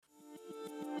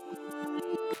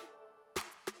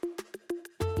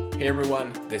Hey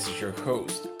everyone, this is your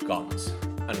host, Gons,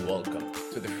 and welcome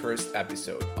to the first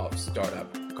episode of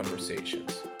Startup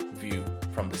Conversations, View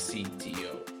from the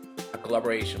CTO, a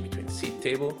collaboration between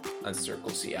Seedtable and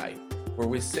Circle CI, where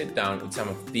we sit down with some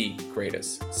of the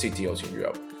greatest CTOs in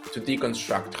Europe to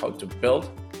deconstruct how to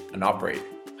build and operate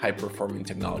high-performing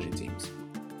technology teams.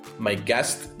 My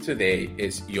guest today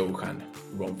is Johan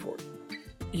Romford.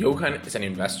 Johan is an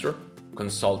investor,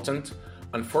 consultant,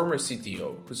 and former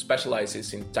CTO who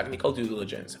specializes in technical due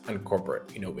diligence and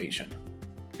corporate innovation.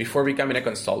 Before becoming a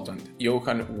consultant,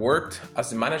 Johan worked as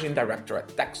the managing director at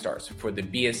Techstars for the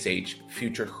BSH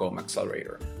Future Home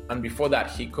Accelerator. And before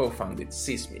that, he co-founded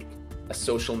Seesmic, a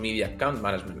social media account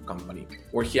management company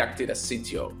where he acted as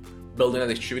CTO, building a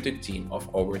distributed team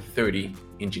of over 30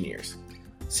 engineers.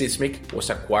 Seesmic was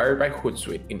acquired by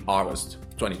Hootsuite in August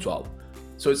 2012.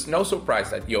 So it's no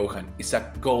surprise that Johan is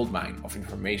a goldmine of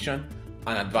information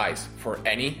and advice for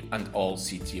any and all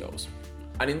CTOs.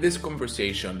 And in this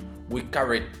conversation, we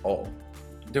cover it all.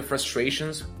 The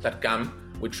frustrations that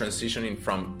come with transitioning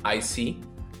from IC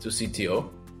to CTO,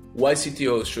 why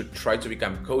CTOs should try to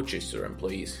become coaches to their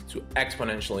employees to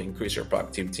exponentially increase their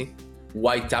productivity,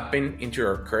 why tapping into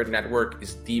your current network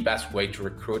is the best way to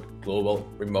recruit global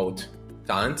remote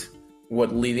talent,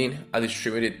 what leading a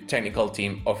distributed technical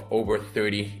team of over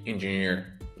 30 engineers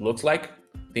looks like,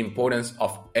 the importance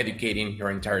of educating your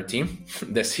entire team,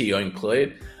 the CEO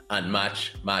included, and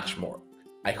much, much more.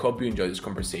 I hope you enjoyed this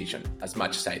conversation as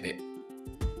much as I did.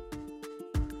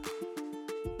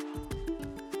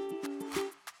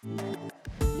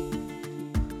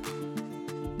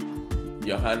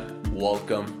 Johan,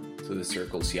 welcome to the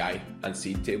Circle CI and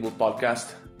Seedtable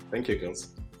podcast. Thank you, Gons.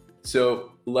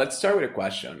 So let's start with a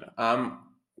question.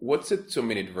 What's a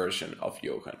 2-minute version of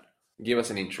Johan? Give us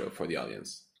an intro for the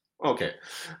audience. Okay.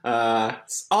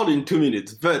 It's all in 2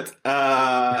 minutes, but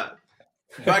my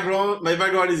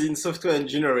background is in software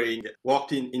engineering,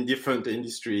 worked in different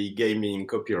industry, gaming,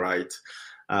 copyright,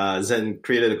 then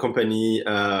created a company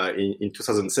in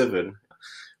 2007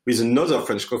 with another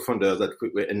French co-founder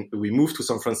and we moved to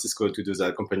San Francisco to do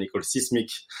that company called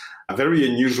Seesmic. A very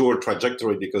unusual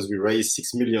trajectory because we raised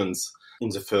 6 million in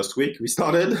the first week we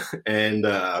started and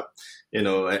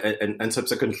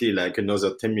subsequently like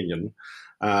another 10 million.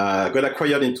 Got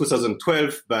acquired in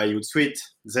 2012 by Hootsuite,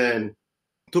 then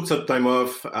took some time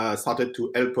off, started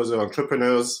to help other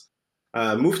entrepreneurs,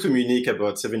 moved to Munich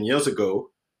about 7 years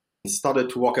ago, started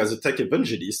to work as a tech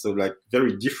evangelist, so like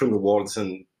very different worlds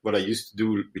than what I used to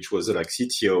do, which was like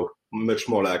CTO, much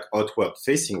more like outward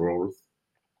facing role.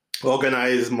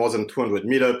 Organized more than 200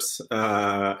 meetups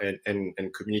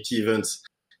and community events,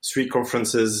 3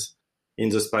 conferences in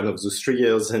the span of those 3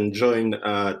 years, and joined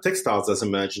Techstars as a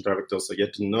managing director. So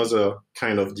yet another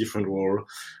kind of different role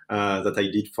that I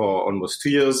did for almost 2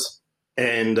 years,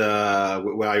 and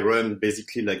where I run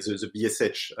basically like the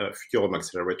BSH Future Home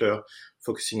Accelerator,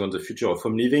 focusing on the future of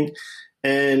home living.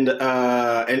 And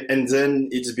then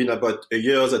it's been about a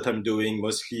year that I'm doing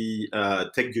mostly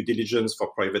tech due diligence for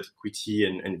private equity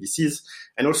and VCs,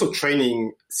 and also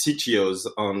training CTOs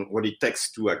on what it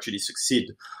takes to actually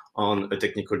succeed on a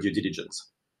technical due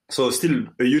diligence. So still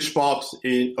a huge part of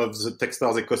the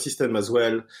Techstars ecosystem as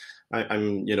well.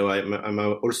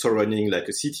 I'm also running like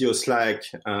a CTO Slack.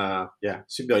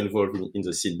 Super involved in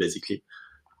the scene basically.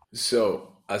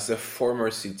 So as a former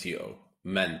CTO,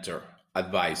 mentor,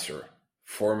 advisor,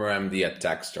 former MD at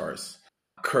Techstars,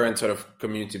 current sort of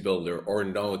community builder or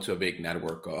node to a big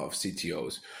network of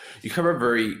CTOs, you have a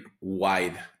very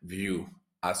wide view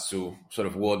as to sort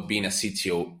of what being a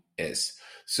CTO is.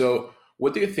 So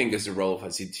what do you think is the role of a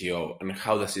CTO and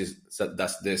how does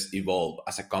this evolve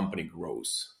as a company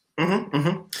grows? Mm-hmm,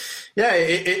 mm-hmm. Yeah,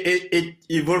 it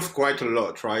evolves quite a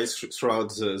lot, right, throughout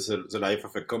the life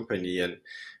of a company. And,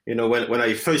 when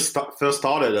I first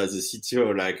started as a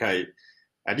CTO, like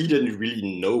I didn't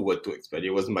really know what to expect. It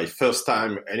was my first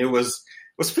time and it was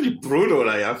pretty brutal,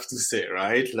 I have to say,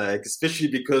 right? Like, especially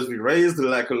because we raised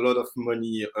like a lot of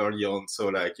money early on. So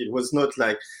like, it was not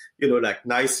like, like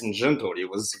nice and gentle. It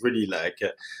was really like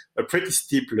a pretty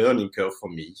steep learning curve for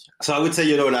me. So I would say,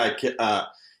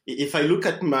 if I look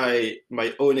at my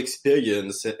own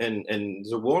experience and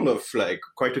the one of like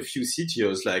quite a few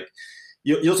CTOs, like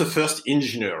you're the first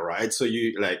engineer, right? So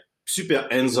you like super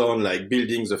hands-on, like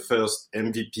building the first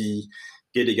MVP,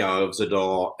 getting out of the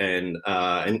door, and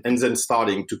then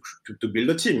starting to build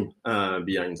a team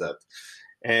behind that.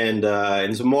 And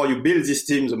the more you build this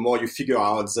team, the more you figure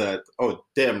out that, oh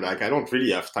damn, like I don't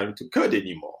really have time to code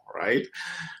anymore, right?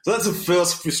 So that's the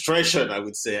first frustration, I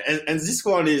would say. And this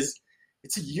one is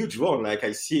it's a huge one. Like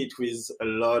I see it with a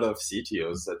lot of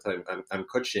CTOs that I'm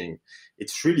coaching.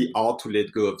 It's really hard to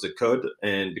let go of the code,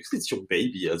 and because it's your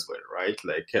baby as well, right?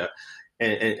 Like,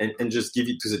 and just give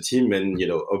it to the team and,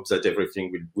 hope that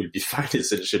everything will be fine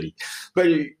essentially. But,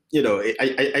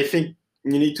 I think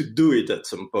you need to do it at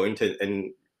some point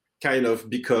and kind of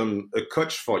become a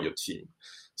coach for your team.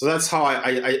 So that's how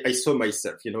I saw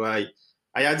myself.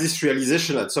 I had this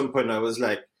realization at some point. I was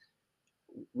like,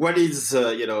 what is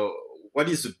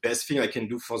the best thing I can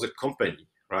do for the company,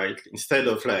 right? Instead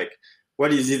of like,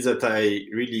 what is it that I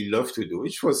really love to do,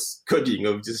 which was coding,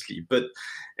 obviously. But,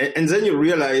 and then you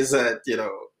realize that,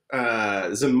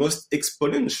 the most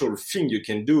exponential thing you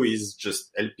can do is just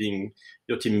helping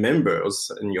your team members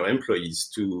and your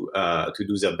employees to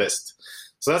do their best.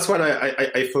 So that's what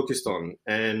I focused on.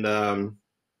 And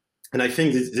I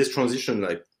think this transition,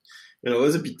 like,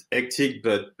 was a bit hectic,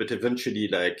 but eventually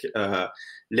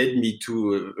led me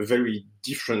to a very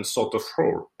different sort of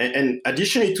role. And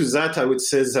additionally to that, I would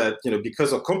say that,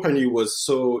 because our company was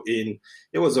it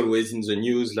was always in the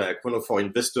news. Like one of our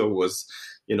investors was,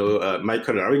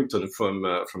 Michael Harrington from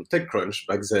TechCrunch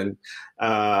back then.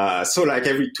 So like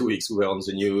every 2 weeks we were on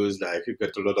the news, like we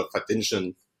got a lot of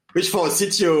attention, which for a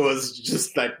CTO was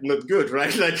just like not good,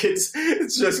 right? Like it's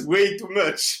just way too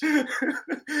much.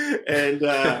 And,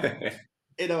 I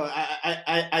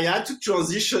had to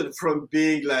transition from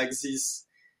being like this,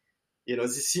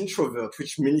 this introvert,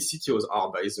 which many CTOs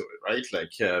are, by the way, right?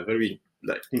 Like very,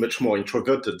 like much more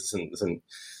introverted than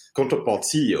counterpart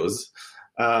CEOs,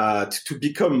 to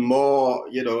become more,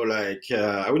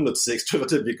 I would not say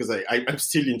extroverted because I'm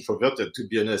still introverted, to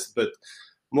be honest, but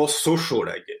more social,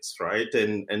 I guess, right?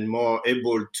 And more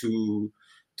able to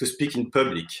speak in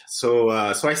public. So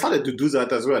I started to do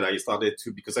that as well. I started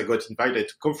to, because I got invited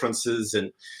to conferences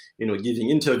and,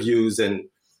 giving interviews, and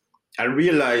I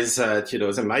realized that,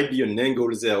 there might be an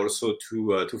angle there also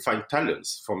to find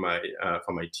talents for my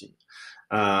team.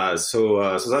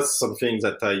 So that's something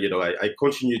that I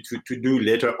continued to do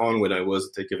later on when I was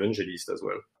a tech evangelist as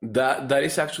well. That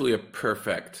is actually a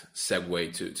perfect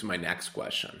segue to my next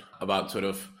question about sort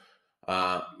of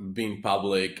being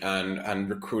public and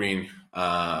recruiting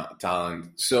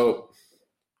talent. So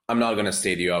I'm not going to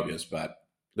state the obvious, but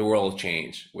the world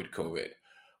changed with COVID.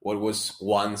 What was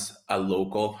once a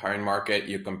local hiring market,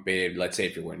 you competed, let's say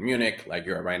if you were in Munich, like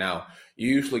you're right now, you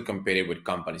usually competed with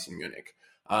companies in Munich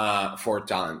for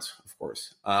talent, of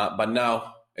course. But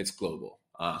now it's global,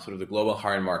 sort of the global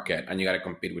hiring market, and you got to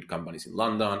compete with companies in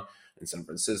London, in San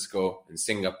Francisco, in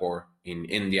Singapore, in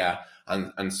India,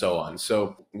 and so on.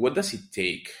 So what does it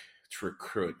take to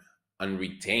recruit and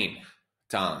retain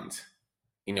talent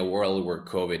in a world where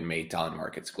COVID made talent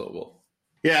markets global?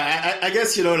 Yeah, I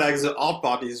guess, like the hard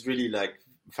part is really like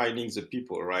finding the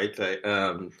people, right? Like,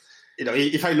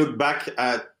 if I look back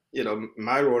at,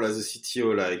 my role as a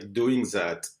CTO, like doing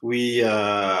that, we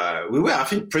were, I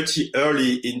think, pretty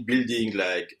early in building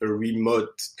like a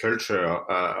remote culture,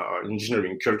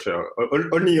 engineering culture.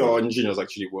 Only our engineers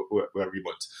actually were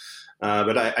remote.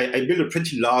 But I built a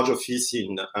pretty large office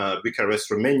in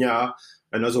Bucharest, Romania,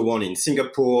 another one in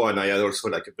Singapore, and I had also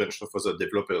like a bunch of other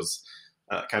developers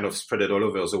kind of spread it all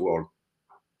over the world.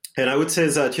 And I would say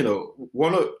that,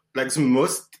 one of like the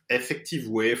most effective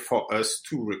way for us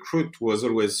to recruit was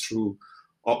always through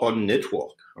our own network,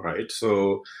 right?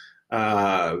 So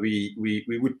we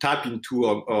would tap into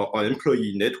our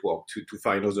employee network to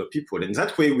find other people. And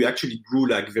that way we actually grew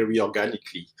like very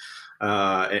organically.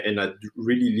 And had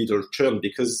really little churn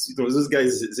because those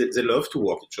guys they love to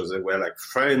work each other. We're like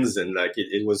friends, and like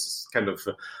it was kind of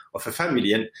a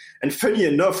family. And funny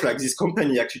enough, like this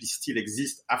company actually still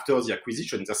exists after the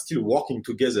acquisition. They're still working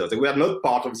together. They were not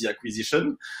part of the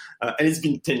acquisition, and it's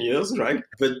been 10 years, right?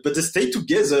 But they stay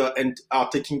together and are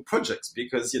taking projects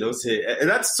because and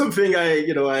that's something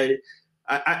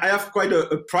I have quite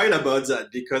a pride about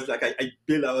that because like I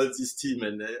built out this team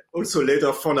and also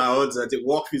later found out that they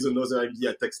worked with another MD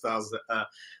at Techstars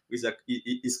with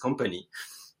his company.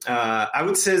 I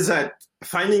would say that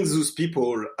finding those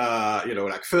people,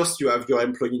 like first you have your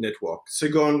employee network.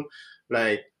 Second,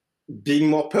 like being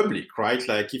more public, right?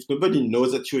 Like if nobody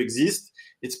knows that you exist,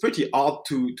 it's pretty hard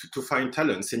to find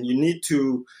talents, and you need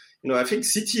to, I think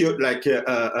CTO, like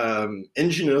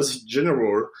engineers in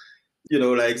general,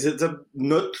 like they're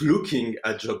not looking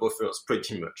at job offers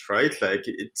pretty much, right? Like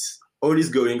it's always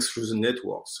going through the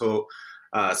network. So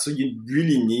you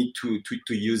really need to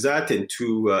use that and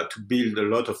to build a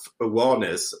lot of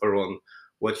awareness around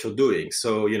what you're doing.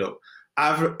 So,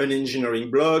 have an engineering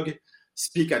blog,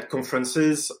 speak at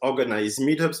conferences, organize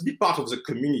meetups, be part of the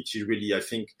community. Really, I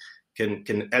think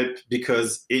can help,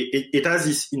 because it has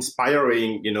this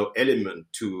inspiring, element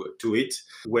to it,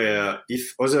 where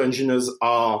if other engineers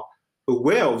are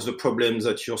aware of the problems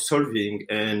that you're solving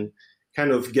and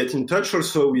kind of get in touch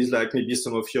also with like maybe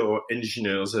some of your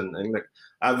engineers and like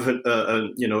have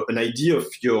an idea of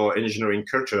your engineering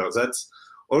culture, that's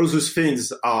all those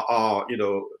things are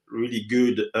really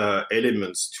good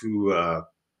elements to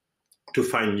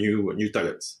find new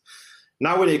talents.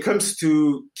 Now, when it comes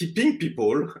to keeping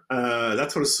people,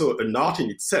 that's also an art in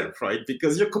itself, right?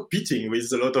 Because you're competing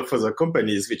with a lot of other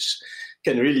companies which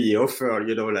can really offer,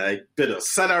 like better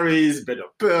salaries, better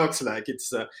perks. Like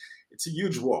it's a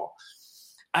huge war.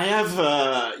 I have,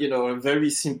 a very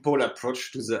simple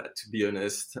approach to that, to be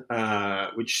honest,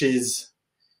 which is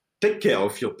take care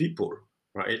of your people,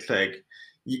 right? Like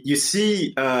you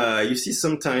see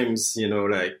sometimes,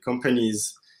 like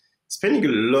companies spending a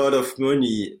lot of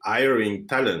money hiring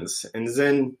talents and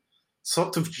then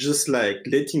sort of just like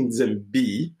letting them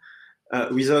be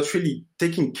without really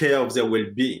taking care of their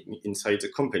well-being inside the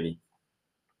company.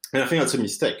 And I think that's a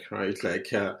mistake, right?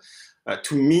 Like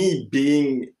to me,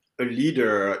 being a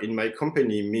leader in my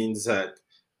company means that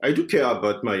I do care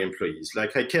about my employees.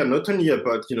 Like I care not only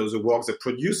about, the work they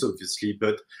produce, obviously,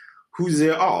 but who they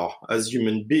are as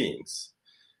human beings.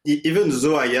 Even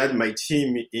though I had my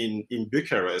team in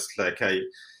Bucharest, like I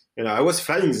was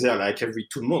flying there like every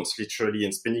 2 months, literally,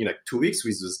 and spending like 2 weeks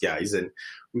with those guys, and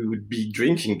we would be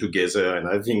drinking together and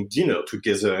having dinner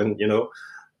together, and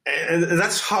and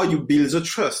that's how you build the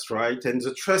trust, right? And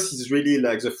the trust is really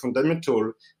like the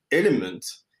fundamental element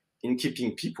in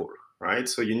keeping people, right?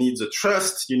 So you need the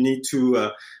trust, you need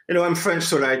to, I'm French,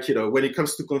 so like, when it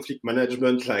comes to conflict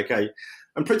management, like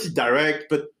I'm pretty direct,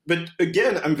 but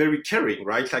again, I'm very caring,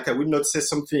 right? Like I would not say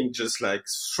something just like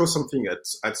throw something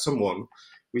at someone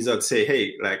without say,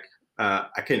 hey, like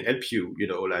I can help you,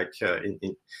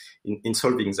 in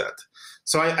solving that.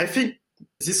 So I think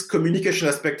this communication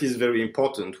aspect is very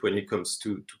important when it comes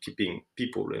to keeping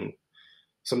people, and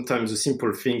sometimes the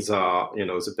simple things are,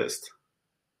 the best.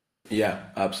 Yeah,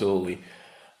 absolutely.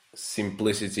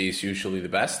 Simplicity is usually the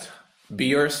best.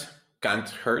 Beers can't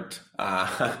hurt.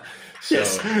 So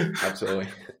yes.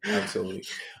 Absolutely.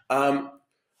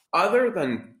 Other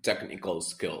than technical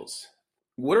skills,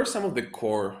 what are some of the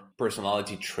core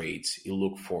personality traits you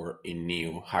look for in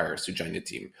new hires to join the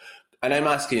team? And I'm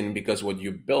asking because what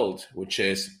you built, which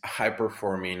is a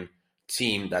high-performing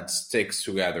team that sticks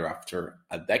together after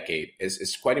a decade,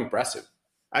 is quite impressive.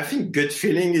 I think gut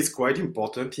feeling is quite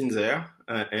important in there.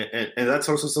 And that's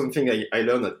also something I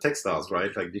learned at Techstars,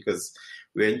 right? Like, because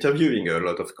we're interviewing a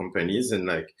lot of companies and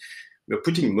like we're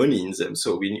putting money in them.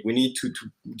 So we need to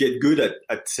get good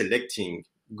at selecting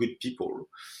good people.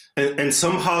 And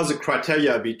somehow the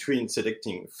criteria between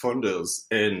selecting founders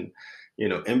and,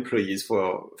 employees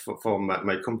for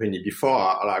my company before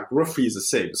are like roughly the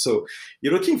same. So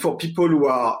you're looking for people who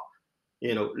are,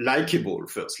 likable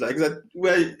first, like that.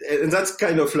 Well, and that's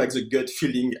kind of like the gut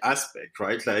feeling aspect,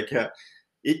 right? Like,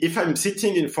 if I'm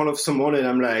sitting in front of someone and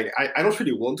I'm like, I don't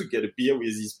really want to get a beer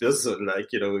with this person,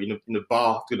 like, in a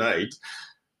bar tonight,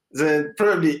 then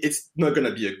probably it's not going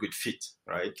to be a good fit,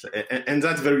 right? And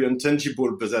that's very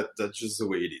intangible, but that's just the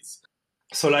way it is.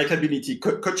 So likability,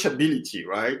 coachability,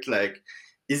 right? Like,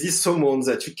 is this someone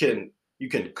that you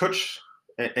can coach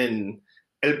and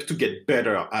help to get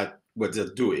better at what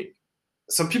they're doing?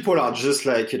 Some people are just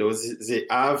like, they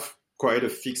have quite a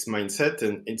fixed mindset,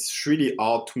 and it's really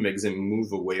hard to make them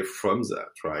move away from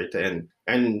that, right? And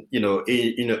in a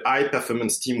high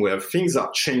performance team where things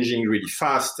are changing really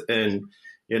fast, and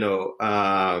you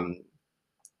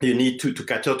need to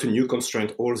cater to new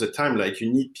constraints all the time. Like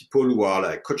you need people who are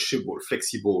like coachable,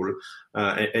 flexible,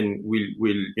 and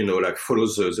will like follow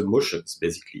the motions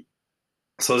basically.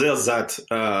 So there's that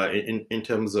in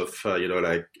terms of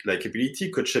like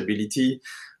likability, coachability,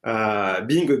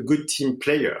 being a good team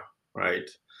player, right?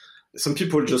 Some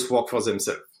people just work for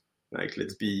themselves. Like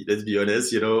let's be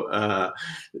honest, and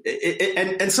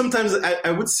sometimes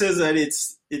I would say that it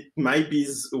might be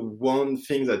one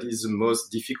thing that is the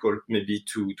most difficult maybe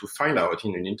to find out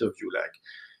in an interview, like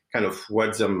kind of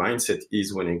what their mindset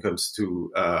is when it comes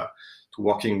to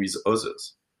working with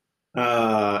others.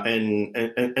 And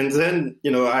then,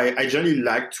 I generally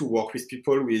like to work with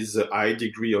people with a high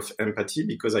degree of empathy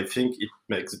because I think it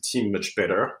makes the team much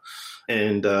better.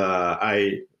 And,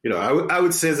 I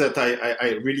would say that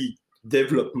I really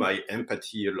developed my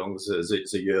empathy along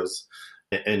the years.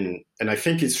 And I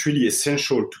think it's really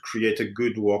essential to create a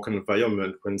good work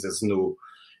environment when there's no,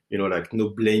 no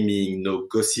blaming, no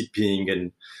gossiping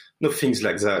and no things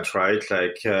like that, right?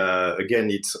 Like, again,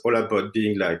 it's all about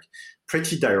being like,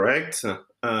 pretty direct,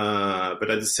 but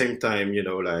at the same time,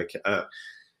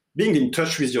 being in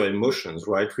touch with your emotions,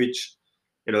 right? Which,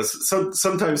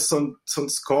 sometimes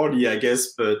sounds corny, I guess,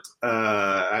 but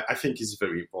I think is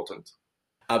very important.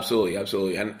 Absolutely,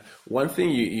 absolutely. And one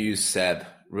thing you said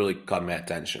really caught my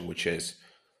attention, which is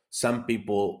some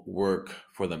people work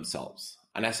for themselves.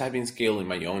 And as I've been scaling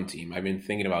my own team, I've been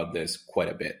thinking about this quite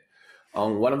a bit.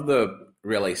 One of the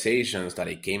realizations that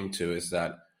I came to is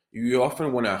that you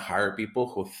often want to hire people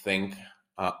who think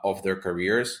of their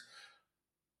careers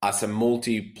as a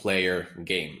multiplayer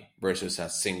game versus a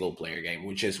single player game,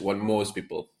 which is what most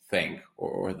people think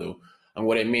or do. And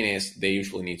what I mean is they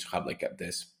usually need to have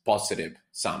this positive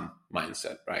sum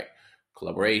mindset, right?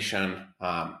 Collaboration,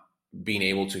 being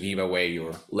able to give away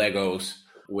your Legos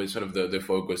with sort of the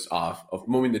focus of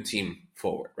moving the team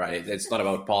forward, right? It's not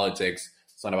about politics.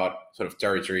 It's not about sort of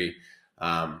territory.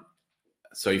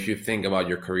 So if you think about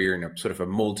your career in a sort of a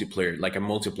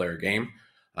multiplayer game,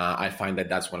 I find that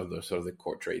that's one of the sort of the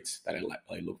core traits that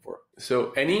I look for.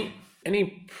 So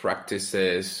any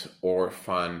practices or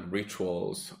fun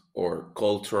rituals or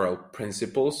cultural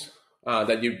principles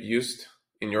that you've used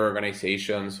in your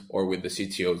organizations or with the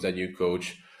CTOs that you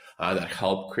coach that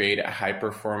help create a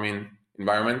high-performing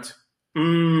environment?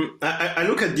 I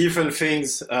look at different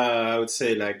things. I would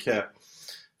say,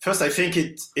 first, I think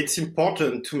it's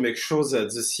important to make sure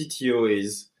that the CTO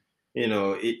is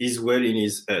well in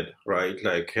his head, right?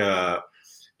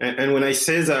 And when I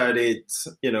say that, it's,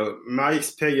 my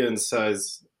experience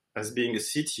as being a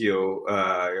CTO,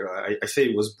 I say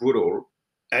it was brutal.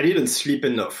 I didn't sleep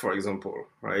enough, for example,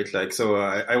 right? So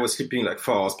I was sleeping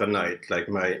 4 hours per night.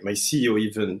 My CEO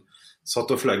even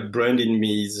sort of branded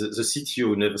me, the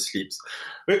CTO never sleeps,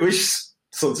 which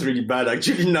sounds really bad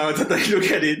actually now that I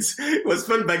look at it. It was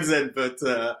fun back then, but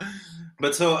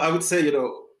so I would say,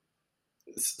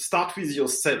 start with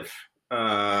yourself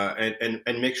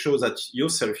and make sure that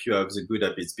yourself you have the good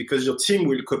habits, because your team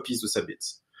will copy those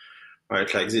habits, right?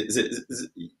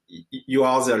 You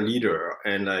are their leader,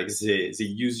 and they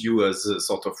use you as a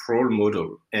sort of role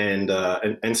model, and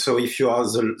so if you are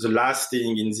the last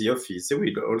thing in the office, they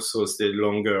will also stay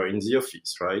longer in the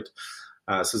office, right?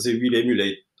 So they will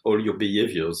emulate all your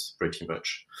behaviors pretty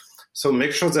much. So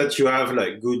make sure that you have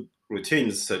good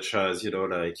routines, such as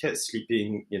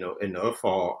sleeping enough,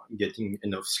 or getting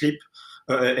enough sleep,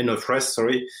 enough rest.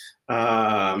 Sorry,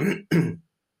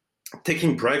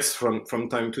 taking breaks from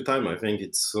time to time. I think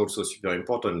it's also super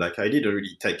important. I didn't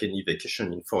really take any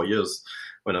vacation in 4 years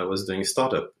when I was doing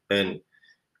startup, and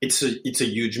it's a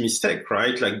huge mistake,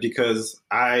 right? Because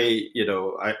I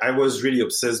was really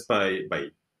obsessed by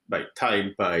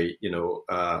time, I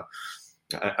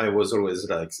was always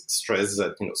stressed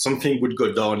that something would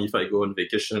go down if I go on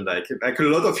vacation, like a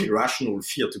lot of irrational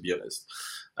fear, to be honest.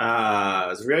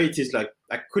 The reality is I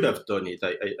could have done it.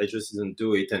 I just didn't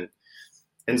do it, and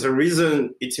the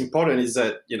reason it's important is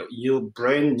that your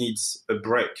brain needs a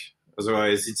break,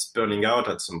 otherwise it's burning out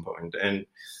at some point.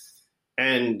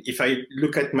 And if I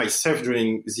look at myself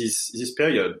during this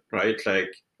period, right,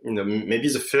 maybe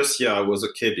the first year I was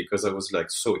okay because I was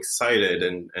so excited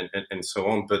and so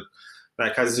on, but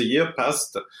as the year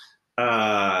passed,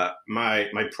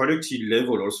 my productivity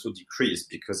level also decreased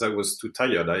because I was too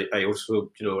tired. I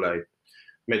also,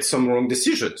 made some wrong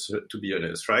decisions, to be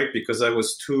honest, right? Because I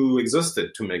was too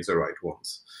exhausted to make the right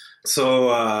ones. So,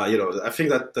 I think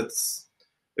that's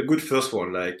a good first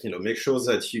one. Make sure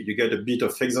that you get a bit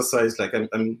of exercise.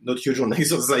 I'm not huge on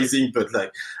exercising, but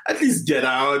at least get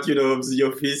out, of the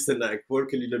office and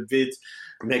walk a little bit.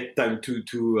 Make time to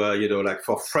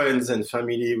for friends and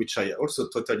family, which I also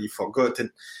totally forgot.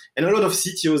 And a lot of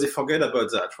CTOs, they forget about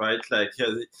that, right?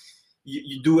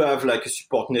 You do have a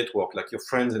support network, your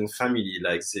friends and family,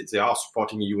 they are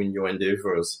supporting you in your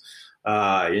endeavors.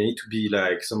 You need to be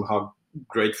somehow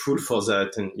grateful for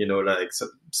that, and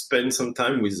spend some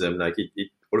time with them. It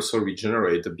also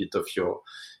regenerates a bit of your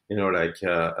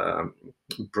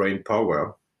brain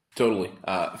power. Totally.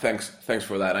 Thanks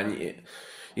for that. And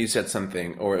you said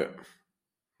something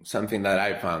that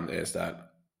I found is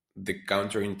that the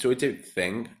counterintuitive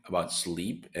thing about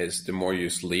sleep is the more you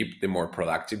sleep, the more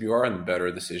productive you are and the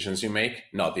better decisions you make,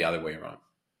 not the other way around.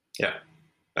 Yeah,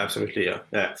 absolutely. Yeah.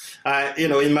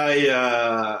 In my,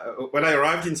 when I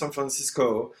arrived in San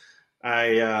Francisco,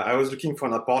 I was looking for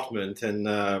an apartment, and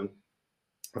I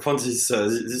found this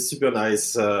super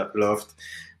nice loft,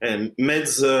 and met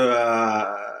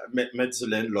the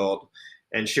landlord.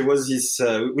 And she was this,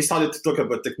 we started to talk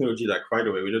about technology right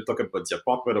away. We didn't talk about the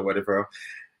apartment or whatever.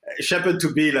 She happened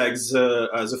to be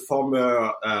the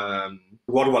former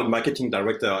worldwide marketing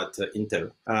director at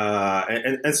Intel.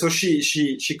 And so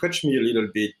she coached me a little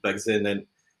bit back then.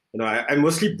 I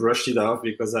mostly brushed it off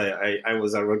because I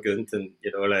was arrogant and,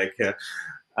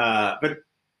 but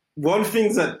one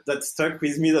thing that stuck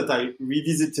with me that I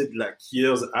revisited like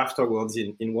years afterwards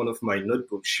in one of my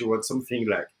notebooks, she wrote something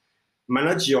like,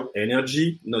 manage your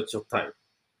energy, not your time,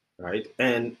 right?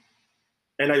 And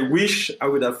I wish I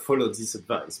would have followed this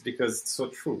advice because it's so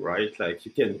true, right? Like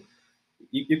you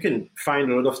can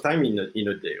find a lot of time in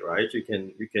a day, right? You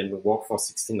can work for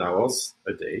 16 hours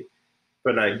a day,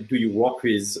 but like, do you work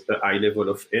with a high level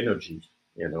of energy?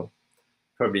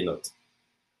 Probably not.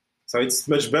 So it's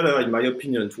much better, in my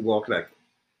opinion, to work like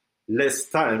less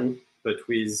time, but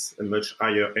with a much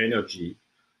higher energy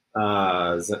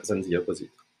than the opposite.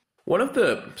 One of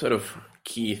the sort of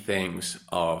key things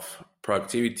of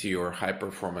productivity or high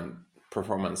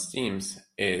performance teams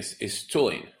is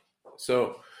tooling.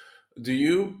 So do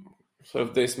you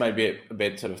this might be a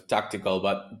bit sort of tactical,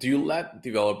 but do you let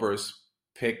developers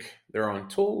pick their own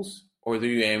tools, or do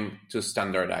you aim to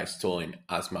standardize tooling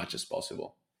as much as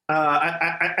possible?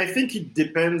 I think it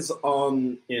depends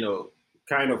on,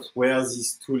 kind of where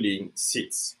this tooling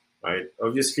sits, right?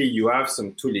 Obviously, you have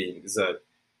some tooling that,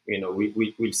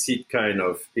 will sit kind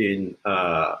of in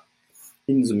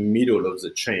the middle of the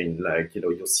chain, like,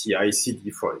 your CI/CD,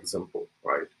 for example,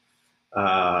 right?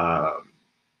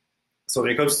 So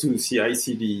when it comes to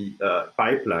CI/CD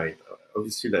pipeline,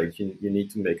 obviously, like, you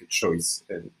need to make a choice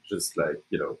and just like,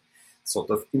 sort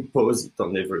of impose it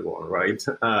on everyone, right?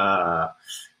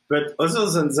 But other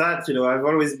than that, I've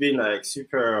always been like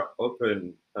super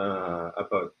open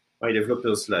about my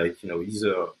developers, like,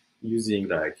 either using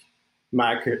like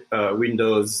Mac,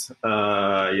 Windows,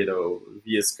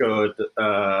 VS Code,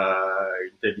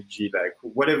 IntelliJ, like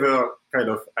whatever kind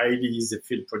of IDEs they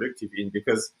feel productive in,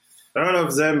 because a lot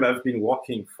of them have been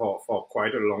working for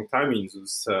quite a long time in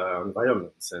those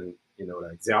environments, and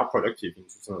like they are productive in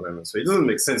those environments. So it doesn't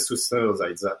make sense to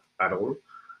standardize that at all.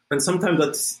 And sometimes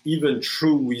that's even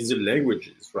true with the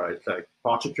languages, right? Like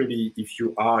particularly if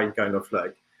you are in kind of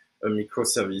like a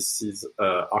microservices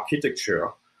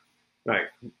architecture,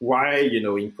 like why,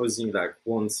 imposing like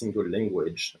one single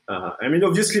language? I mean,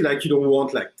 obviously, like you don't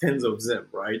want like tens of them,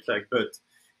 right? Like, but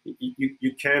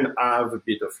you can have a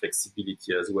bit of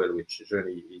flexibility as well, which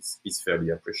generally is fairly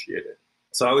appreciated.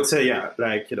 So I would say, yeah,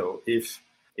 like, if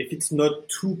it's not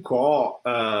too core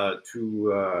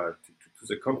to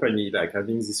the company, like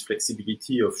having this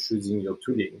flexibility of choosing your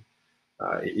tooling,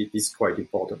 it is quite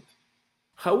important.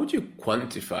 How would you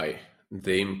quantify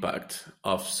the impact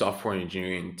of software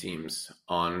engineering teams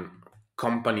on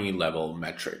company level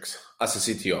metrics as a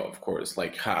CTO, of course?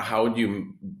 Like how would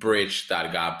you bridge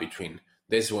that gap between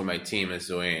this is what my team is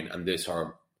doing and these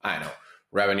are, I don't know,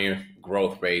 revenue,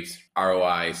 growth rates,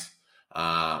 ROIs,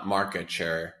 market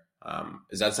share?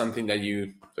 Is that something that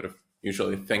you sort of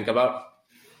usually think about?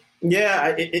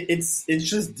 Yeah, it's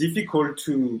just difficult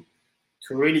to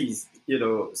really,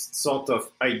 sort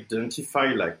of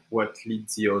identify like what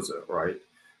leads the other, right?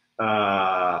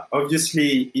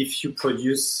 Obviously, if you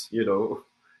produce,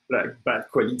 like bad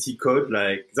quality code,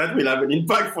 like that will have an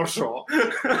impact for sure.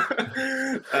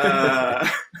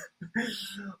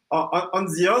 On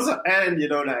the other hand,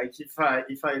 like if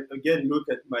I again look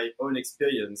at my own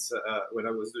experience when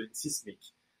I was doing Sysmic,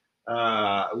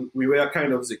 we were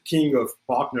kind of the king of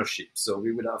partnerships. So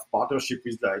we would have partnership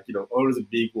with like, all the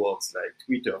big worlds like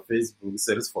Twitter, Facebook,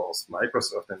 Salesforce,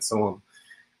 Microsoft, and so on.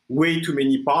 Way too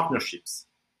many partnerships.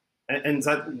 And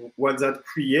that what that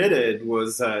created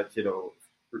was that,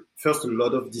 first a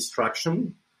lot of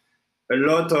distraction, a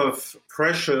lot of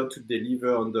pressure to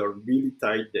deliver under really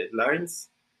tight deadlines.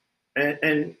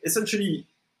 And essentially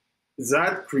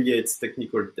that creates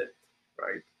technical debt,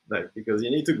 right? Like, because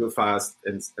you need to go fast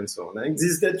and so on. And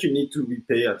this debt you need to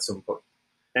repay at some point.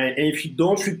 And if you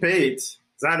don't repay it,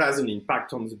 that has an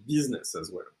impact on the business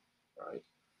as well, right?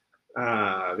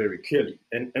 Very clearly.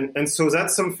 And so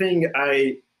that's something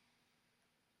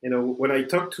when I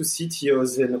talk to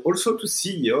CTOs and also to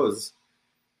CEOs,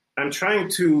 I'm trying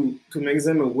to make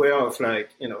them aware of like,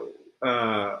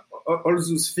 all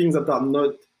those things that are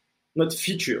not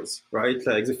features, right?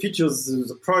 Like the features,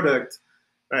 the product,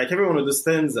 like everyone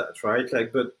understands that, right?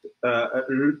 Like, but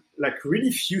like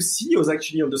really few CEOs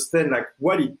actually understand like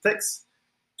what it takes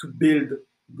to build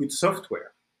good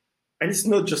software. And it's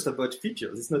not just about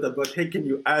features. It's not about, hey, can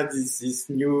you add this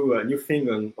new thing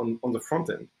on the front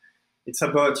end? It's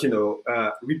about,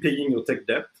 repaying your tech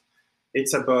debt.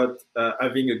 It's about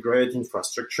having a great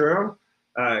infrastructure.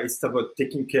 It's about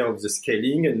taking care of the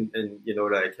scaling and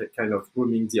like kind of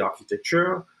grooming the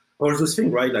architecture. All those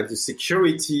things, right? Like the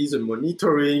security, the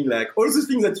monitoring, like all those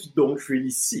things that you don't really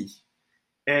see.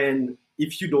 And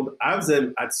if you don't have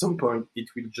them at some point, it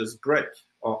will just break,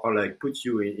 or like put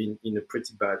you in a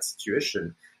pretty bad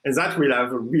situation. And that will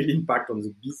have a real impact on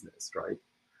the business, right?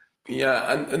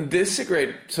 Yeah, and this is a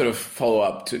great sort of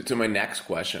follow-up to my next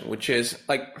question, which is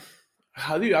like,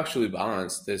 how do you actually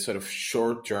balance the sort of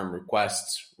short-term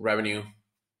requests, revenue,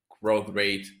 growth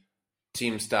rate,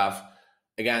 team stuff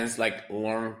against like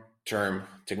long-term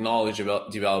technology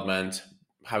development,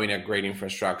 having a great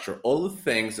infrastructure, all the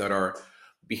things that are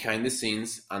behind the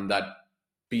scenes and that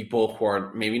people who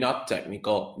are maybe not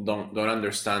technical don't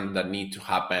understand that need to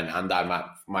happen, and that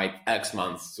might X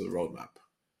months to the roadmap?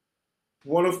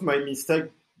 One of my mistakes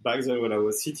back then when I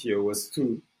was CTO was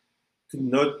to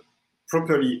not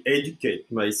properly educate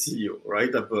my CEO,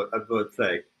 right? About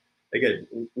like, again,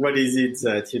 what is it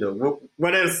that,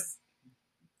 what else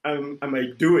am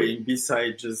I doing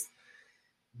besides just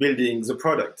building the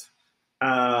product?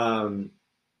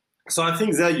 So I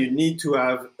think that you need to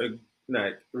have a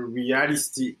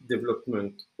realistic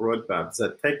development roadmap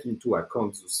that take into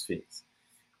account those things.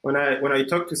 When I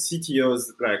talk to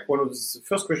CTOs, like one of the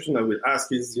first questions I will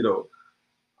ask is,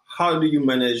 how do you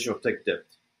manage your tech debt?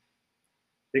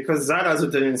 Because that has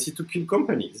a tendency to kill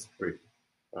companies, really,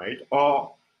 right?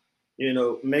 Or,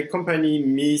 make company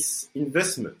miss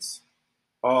investments,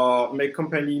 or make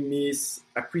company miss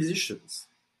acquisitions,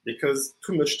 because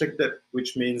too much tech debt,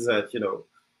 which means that,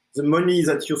 the money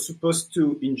that you're supposed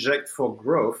to inject for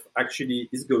growth actually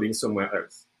is going somewhere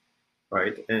else,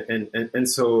 right? And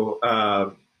so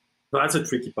that's a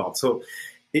tricky part. So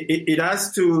it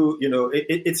has to,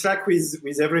 it's like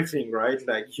with everything, right?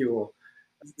 Like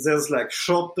there's like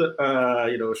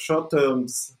short-term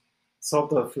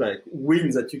sort of like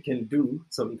wins that you can do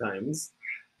sometimes,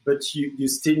 but you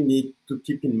still need to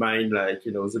keep in mind like,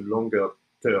 the longer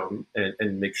term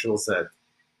and make sure that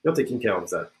you're taking care of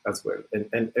that as well.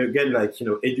 And again, like,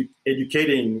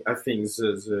 educating, I think,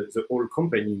 the whole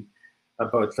company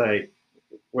about like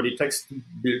what it takes to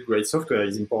build great software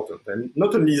is important. And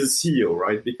not only the CEO,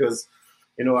 right? Because,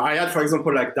 I had, for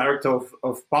example, like director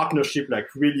of partnership, like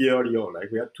really early on,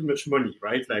 like we had too much money,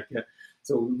 right? Like,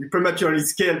 so we prematurely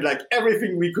scaled like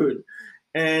everything we could.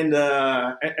 And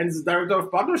the director of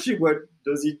partnership, what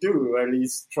does he do? Well,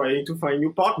 he's trying to find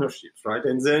new partnerships, right?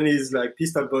 And then he's like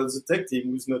pissed about the tech team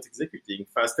who's not executing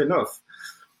fast enough.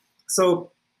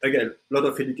 So again, a lot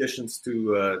of educations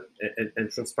to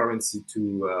and transparency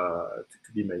to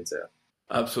be made there.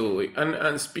 Absolutely.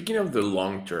 And speaking of the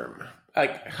long term,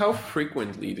 like how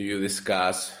frequently do you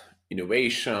discuss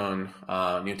innovation,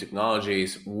 new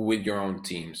technologies with your own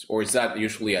teams, or is that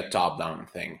usually a top-down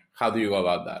thing? How do you go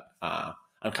about that?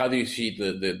 And how do you see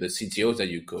the CTOs that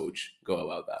you coach go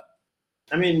about that?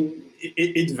 I mean,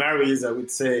 it varies, I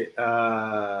would say,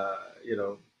 but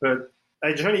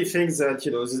I generally think that,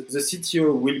 the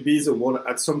CTO will be the one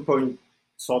at some point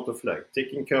sort of like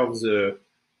taking care of the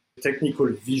technical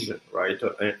vision, right?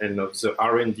 And of the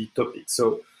R&D topic.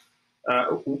 So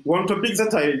one topic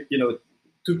that I,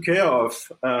 took care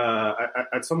of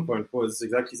at some point was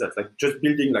exactly that, like just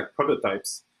building like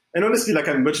prototypes. And honestly, like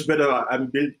I'm much better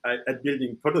at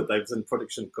building prototypes than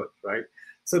production code, right?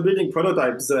 So building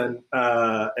prototypes and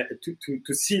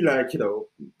to see like,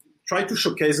 try to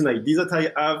showcase an idea that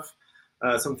I have,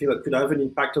 something that could have an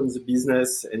impact on the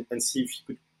business and see if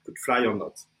it could fly or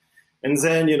not. And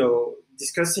then,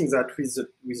 discussing that with the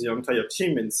entire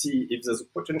team and see if there's a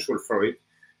potential for it.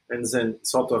 And then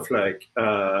sort of like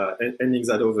handing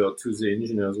that over to the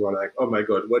engineers who are like, oh my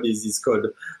God, what is this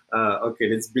code? Okay,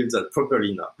 let's build that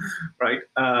properly now, right?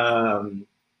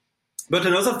 But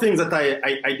another thing that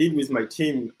I did with my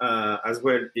team as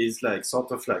well is like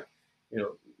sort of like,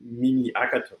 mini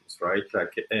hackathons, right?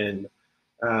 Like, and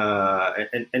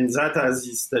that has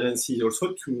this tendency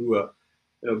also to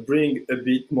bring a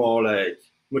bit more like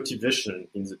motivation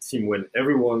in the team when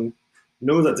everyone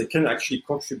know that they can actually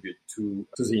contribute to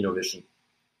the innovation.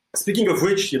 Speaking of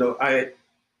which, I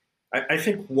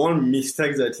think one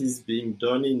mistake that is being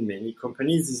done in many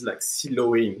companies is like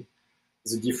siloing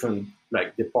the different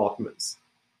like departments.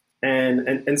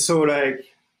 And so like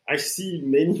I see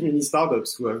many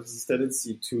startups who have this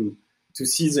tendency to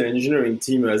see the engineering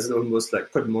team as almost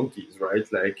like code monkeys,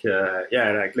 right? Like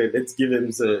let's give them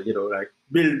the like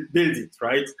build it,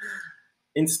 right?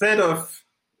 Instead of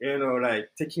like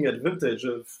taking advantage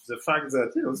of the fact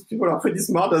that, people are pretty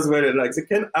smart as well. And like they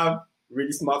can have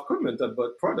really smart comment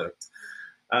about product.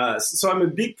 So I'm a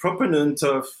big proponent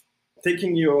of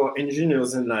taking your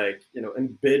engineers and like,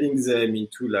 embedding them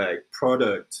into like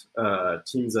product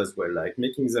teams as well, like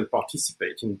making them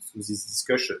participate into these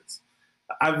discussions.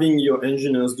 Having your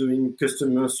engineers doing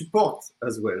customer support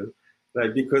as well,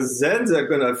 Like, because then they're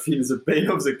gonna feel the pain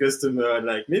of the customer, and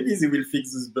like maybe they will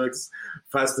fix those bugs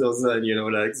faster than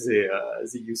like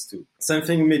they used to. Same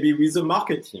thing maybe with the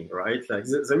marketing, right? Like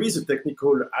there is a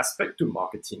technical aspect to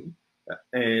marketing,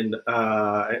 and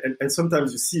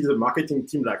sometimes you see the marketing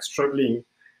team like struggling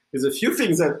with a few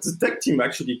things that the tech team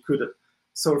actually could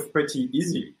solve pretty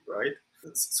easily, right?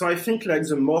 So I think like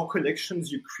the more connections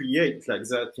you create like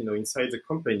that, inside the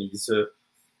company,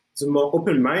 the more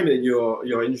open-minded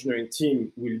your engineering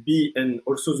team will be, and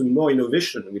also the more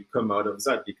innovation will come out of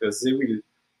that, because they will,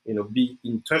 be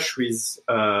in touch with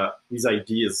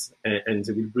ideas, and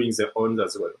they will bring their own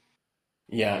as well.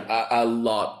 Yeah, a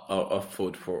lot of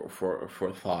food for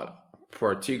thought,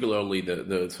 particularly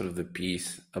the sort of the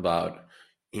piece about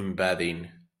embedding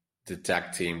the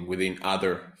tech team within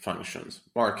other functions,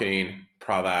 marketing,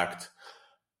 product,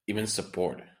 even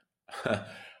support.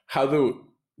 How do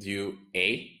you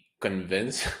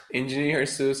convince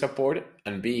engineers to support it,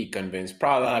 and B, convince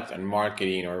product and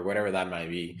marketing or whatever that might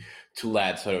be to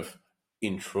let sort of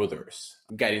intruders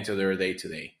get into their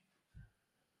day-to-day?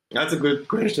 That's a good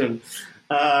question.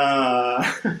 I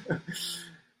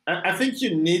think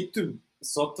you need to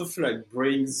sort of like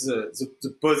bring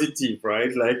the positive,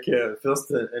 right? Like first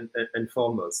and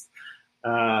foremost,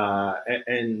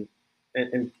 and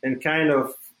kind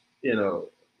of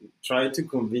try to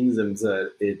convince them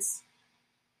that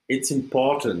it's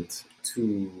important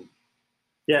to,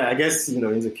 I guess, in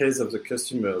the case of the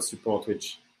customer support,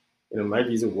 which, might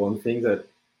be the one thing that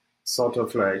sort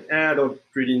of like, I don't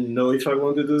really know if I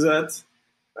want to do that.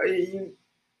 I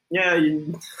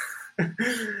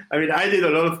mean, I did a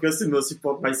lot of customer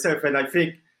support myself, and I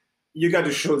think you got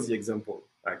to show the example,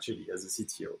 actually, as a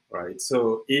CTO, right?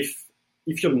 So if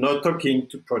you're not talking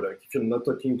to product, if you're not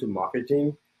talking to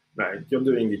marketing, right, you're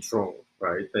doing it wrong,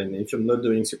 right? And if you're not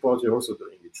doing support, you're also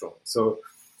doing it wrong. So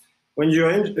when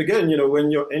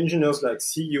when your engineers like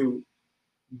see you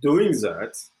doing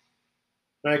that,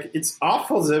 like it's hard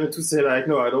for them to say like,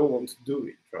 no, I don't want to do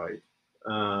it, right?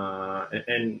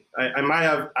 And I might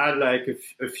have had like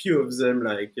a few of them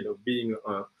like being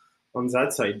on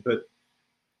that side, but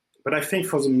I think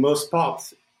for the most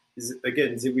part,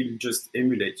 again, they will just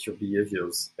emulate your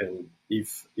behaviors, and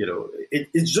if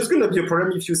it's just going to be a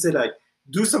problem if you say like,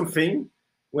 do something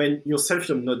when yourself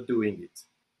you're not doing it.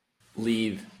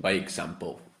 Lead by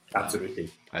example.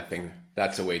 Absolutely. I think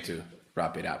that's a way to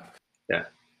wrap it up. Yeah.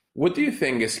 What do you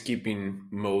think is keeping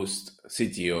most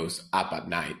CTOs up at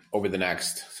night over the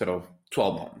next sort of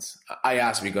 12 months? I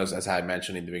ask because, as I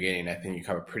mentioned in the beginning, I think you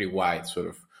have a pretty wide sort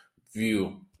of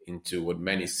view into what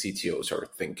many CTOs are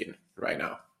thinking right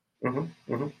now.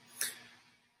 Mm-hmm, mm-hmm.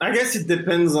 I guess it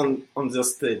depends on the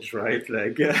stage, right?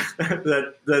 Like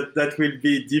that will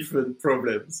be different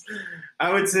problems.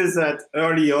 I would say that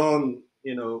early on,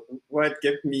 what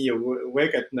kept me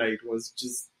awake at night was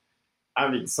just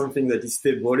having something that is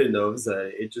stable enough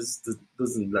that it just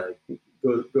doesn't like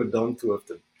go down too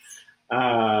often.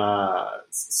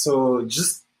 So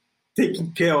just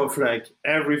taking care of like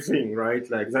everything, right?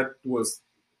 Like that was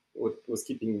what was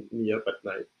keeping me up at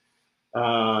night.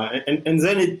 And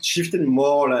then it shifted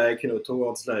more like,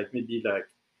 towards like maybe like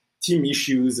team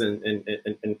issues and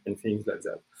things like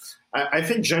that. I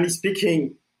think generally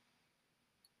speaking,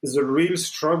 the real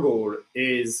struggle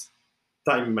is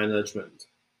time management.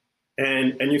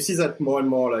 And you see that more and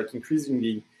more like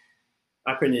increasingly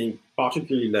happening,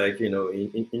 particularly like,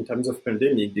 in terms of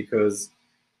pandemic, because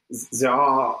there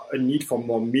are a need for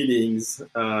more meetings,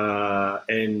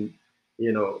 and,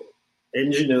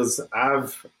 engineers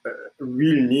have a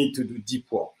real need to do deep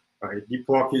work, right? Deep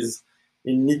work is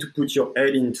you need to put your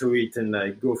head into it and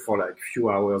like go for like few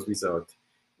hours without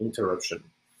interruption.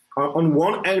 On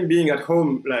one hand, being at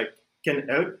home like can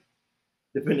help,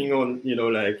 depending on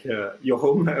your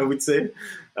home. I would say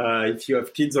if you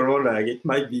have kids around, like it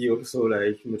might be also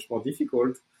like much more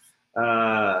difficult.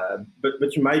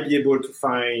 But you might be able to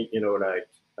find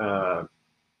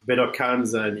better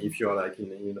calms than if you're like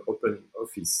in an open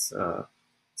office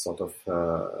sort of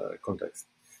context.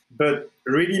 But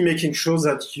really making sure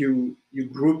that you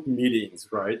group meetings,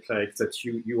 right? Like that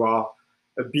you are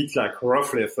a bit like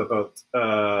ruthless about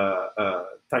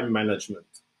time management.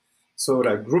 So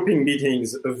like grouping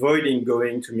meetings, avoiding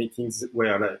going to meetings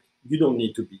where like you don't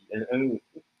need to be, and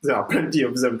there are plenty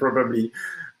of them probably.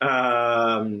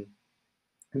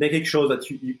 Making sure that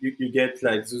you get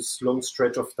like this long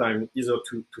stretch of time either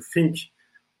to think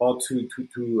or to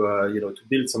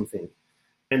build something,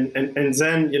 and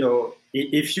then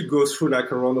if you go through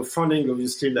like a round of funding,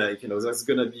 obviously like that's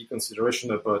gonna be consideration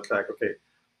about like, okay,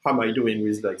 how am I doing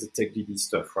with like the tech DD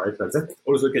stuff, right? Like that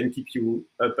also can keep you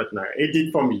up at night. It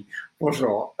did for me, for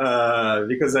sure,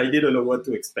 because I didn't know what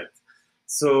to expect.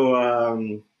 So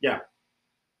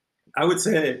I would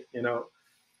say,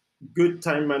 good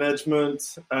time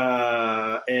management,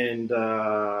 and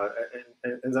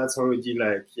that's already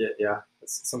like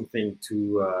something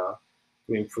to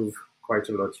improve quite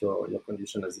a lot your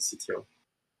condition as a CTO.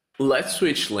 Let's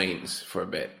switch lanes for a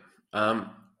bit.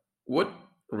 What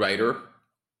writer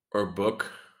or book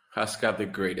has got the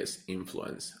greatest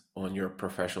influence on your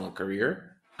professional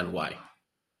career, and why?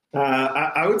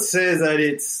 I would say that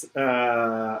it's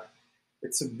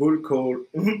a book called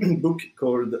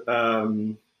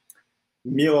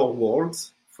Mirror World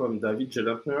from David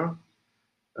Gelernter.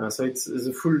 So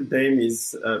the full name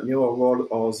is Mirror World,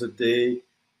 or the Day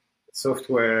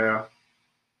Software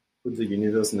Put the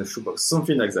Universe in a Shoebox,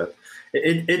 something like that.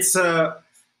 It's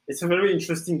a very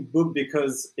interesting book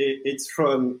because it's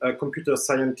from a computer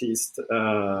scientist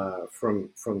from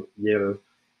Yale,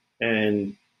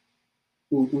 and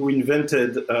who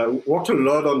worked a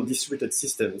lot on distributed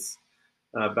systems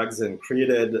back then,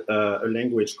 created a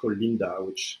language called Linda,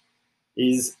 which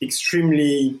is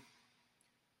extremely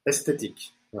aesthetic,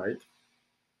 right?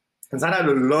 And that had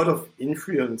a lot of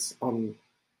influence on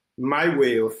my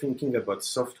way of thinking about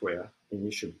software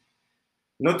initially.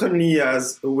 Not only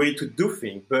as a way to do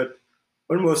things, but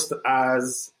almost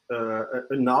as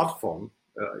an art form,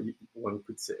 one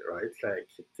could say, right? Like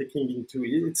taking into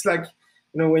it's like,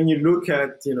 when you look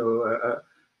at,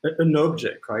 an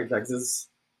object, right? Like there's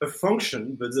a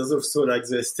function, but there's also like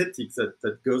the aesthetic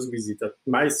that goes with it, that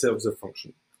might serve the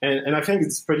function. And I think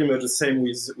it's pretty much the same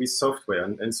with software.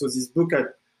 And so this book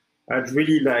had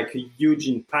really like a huge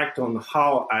impact on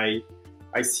how I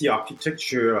see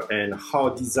architecture, and how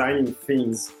designing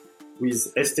things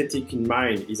with aesthetic in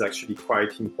mind is actually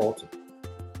quite important.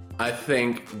 I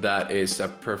think that is a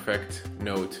perfect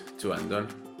note to end on.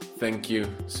 Thank you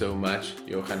so much,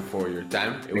 Johan, for your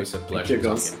time. It was a pleasure. Thank you,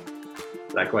 Gans.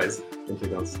 Likewise. Thank you,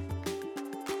 Gans.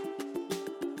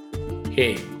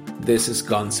 Hey, this is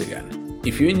Gans again.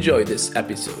 If you enjoyed this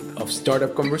episode of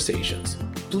Startup Conversations,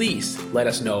 please let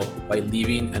us know by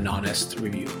leaving an honest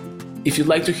review. If you'd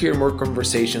like to hear more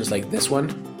conversations like this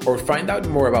one, or find out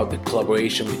more about the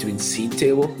collaboration between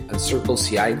Seedtable and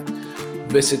CircleCI,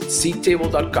 visit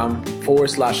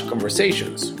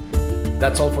seedtable.com/conversations.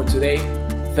 That's all for today.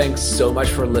 Thanks so much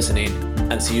for listening,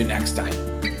 and see you next time.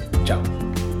 Ciao.